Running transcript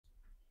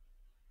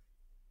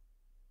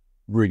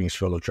Greetings,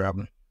 fellow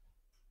traveler.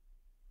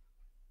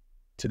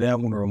 Today, I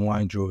want to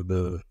remind you of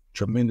the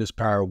tremendous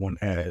power one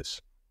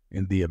has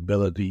in the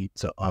ability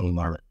to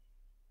unlearn.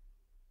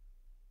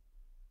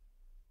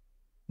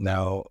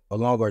 Now,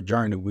 along our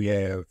journey, we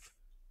have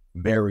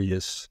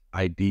various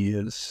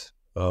ideas,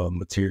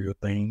 material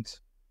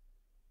things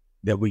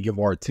that we give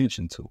our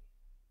attention to,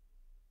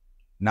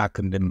 not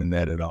condemning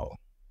that at all.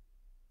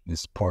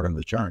 It's part of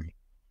the journey.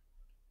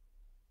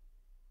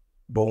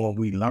 But when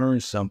we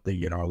learn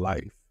something in our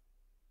life,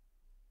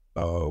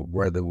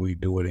 whether we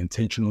do it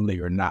intentionally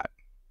or not,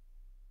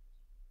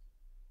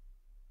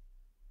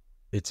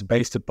 it's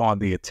based upon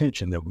the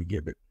attention that we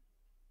give it.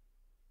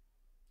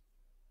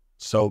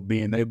 So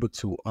being able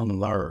to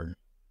unlearn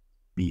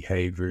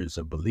behaviors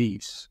or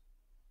beliefs,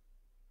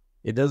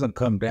 it doesn't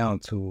come down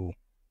to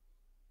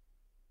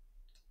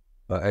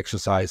an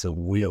exercise of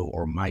will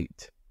or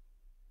might.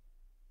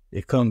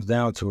 It comes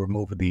down to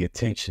removing the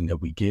attention that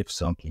we give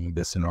something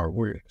that's in our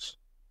awareness.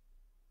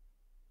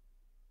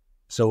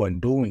 So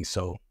in doing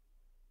so,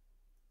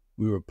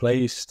 we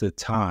replace the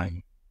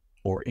time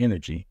or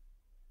energy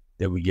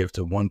that we give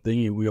to one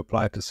thing and we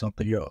apply it to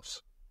something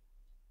else.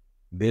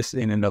 This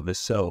in and of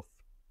itself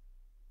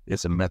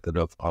is a method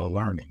of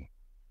unlearning.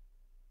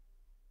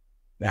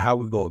 Now, how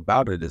we go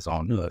about it is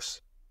on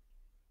us.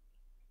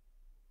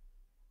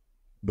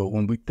 But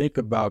when we think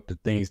about the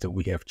things that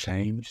we have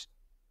changed,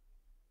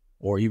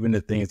 or even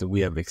the things that we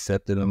have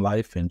accepted in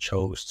life and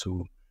chose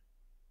to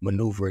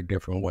maneuver a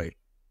different way,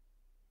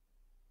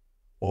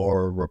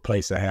 or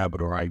replace a habit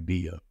or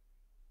idea,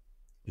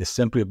 it's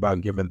simply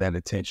about giving that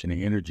attention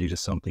and energy to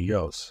something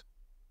else,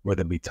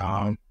 whether it be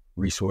time,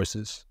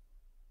 resources,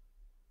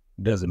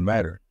 doesn't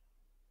matter.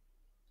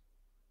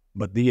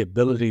 But the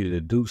ability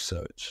to do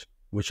such,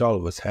 which all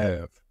of us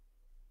have,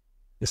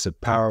 is a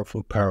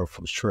powerful,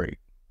 powerful trait.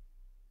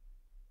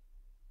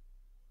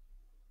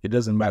 It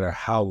doesn't matter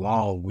how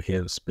long we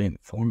have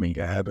spent forming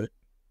a habit.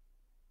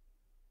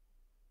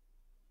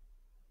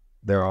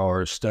 There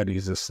are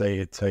studies that say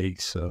it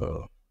takes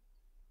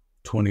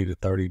 20 to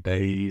 30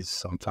 days,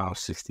 sometimes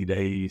 60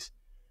 days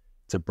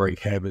to break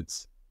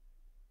habits.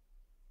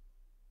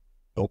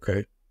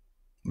 Okay,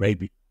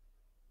 maybe.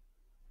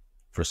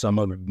 For some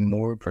of it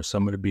more, for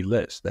some of it be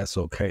less. That's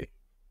okay.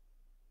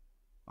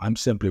 I'm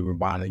simply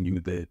reminding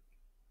you that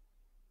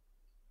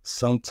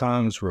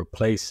sometimes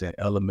replacing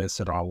elements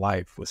in our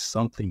life with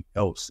something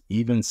else,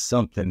 even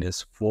something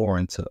that's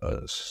foreign to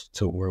us,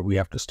 to where we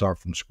have to start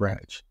from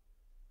scratch,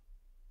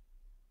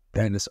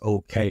 that is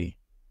okay.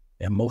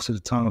 And most of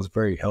the time it's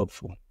very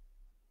helpful.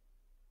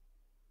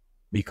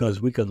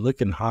 Because we could look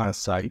in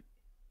hindsight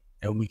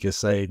and we could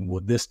say,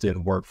 well, this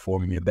didn't work for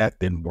me and that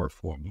didn't work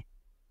for me.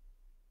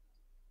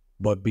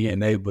 But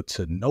being able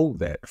to know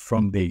that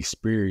from the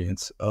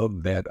experience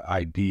of that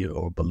idea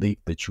or belief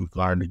that you've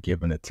learned to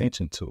give an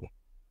attention to,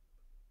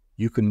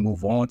 you can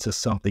move on to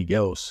something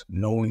else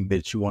knowing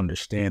that you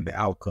understand the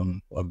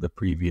outcome of the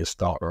previous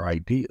thought or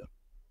idea.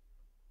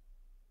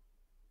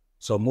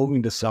 So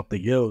moving to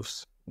something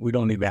else, we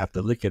don't even have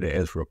to look at it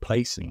as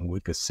replacing.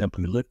 We could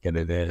simply look at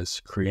it as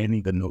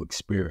creating a new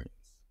experience.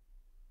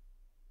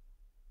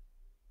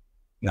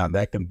 Now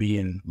that can be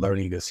in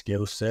learning a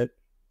skill set.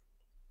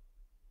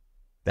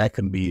 That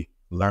can be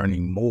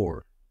learning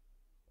more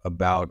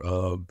about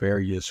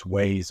various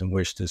ways in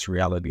which this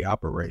reality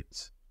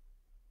operates.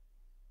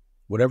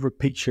 Whatever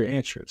piques your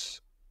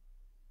interest.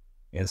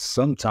 And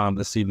sometimes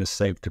it's even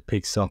safe to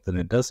pick something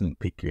that doesn't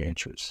pique your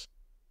interest,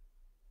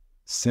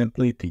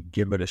 simply to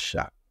give it a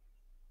shot.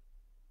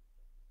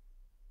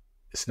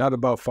 It's not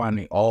about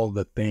finding all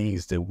the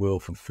things that will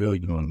fulfill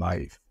you in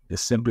life.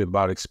 It's simply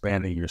about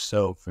expanding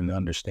yourself and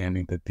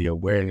understanding that the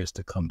awareness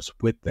that comes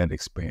with that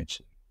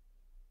expansion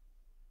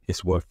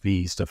is what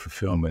feeds the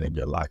fulfillment in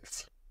your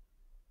life.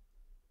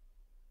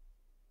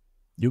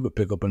 You could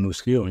pick up a new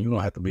skill and you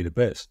don't have to be the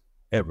best,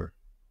 ever.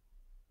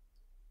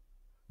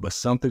 But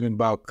something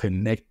about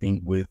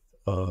connecting with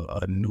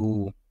a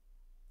new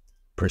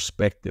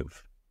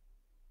perspective,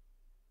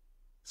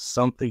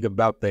 something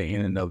about that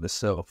in and of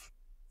itself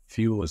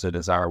fuels a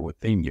desire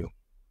within you.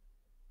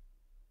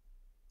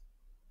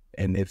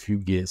 And if you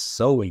get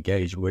so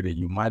engaged with it,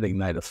 you might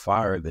ignite a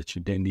fire that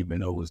you didn't even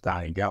know was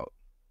dying out.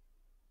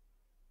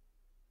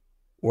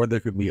 Or there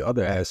could be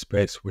other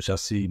aspects, which I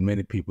see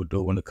many people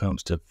do when it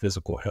comes to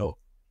physical health.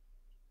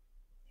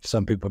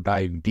 Some people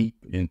dive deep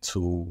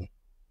into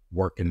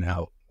working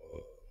out,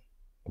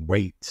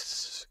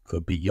 weights,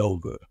 could be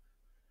yoga,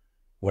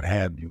 what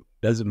have you,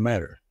 doesn't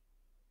matter.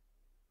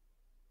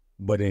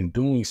 But in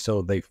doing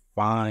so, they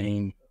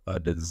find a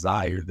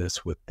desire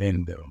that's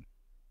within them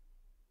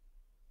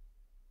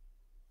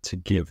to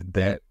give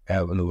that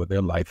avenue of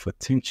their life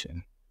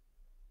attention.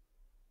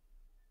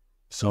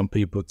 Some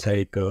people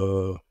take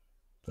an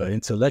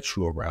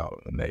intellectual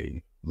route and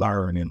they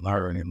learn and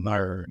learn and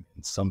learn.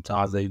 And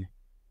sometimes they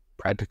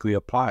practically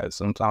apply it.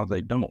 Sometimes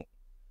they don't.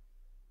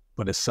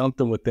 But it's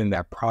something within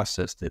that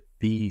process that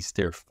feeds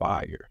their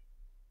fire.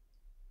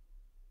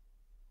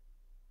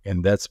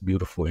 And that's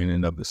beautiful in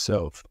and of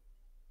itself.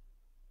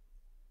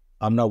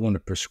 I'm not going to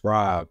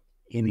prescribe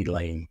any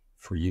lane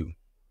for you.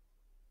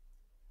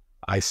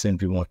 I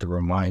simply want to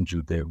remind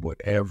you that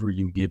whatever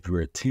you give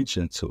your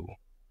attention to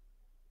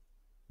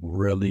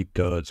really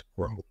does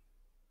grow.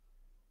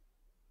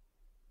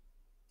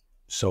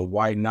 So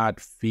why not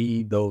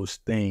feed those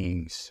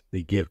things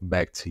that give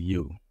back to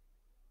you?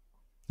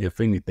 If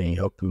anything,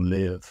 help you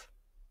live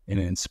an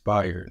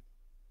inspired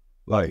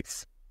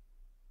life.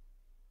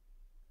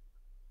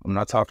 I'm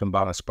not talking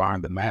about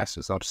inspiring the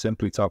masses. I'm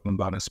simply talking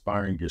about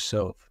inspiring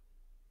yourself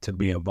to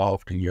be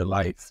involved in your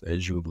life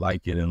as you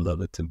like it and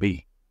love it to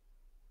be.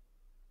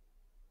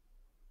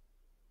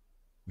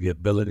 The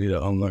ability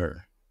to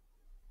unlearn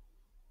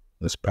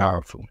is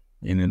powerful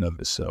in and of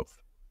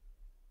itself.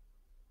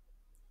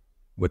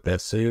 With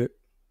that said,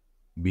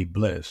 be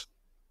blessed,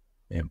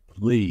 and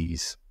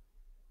please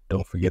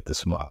don't forget to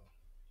smile.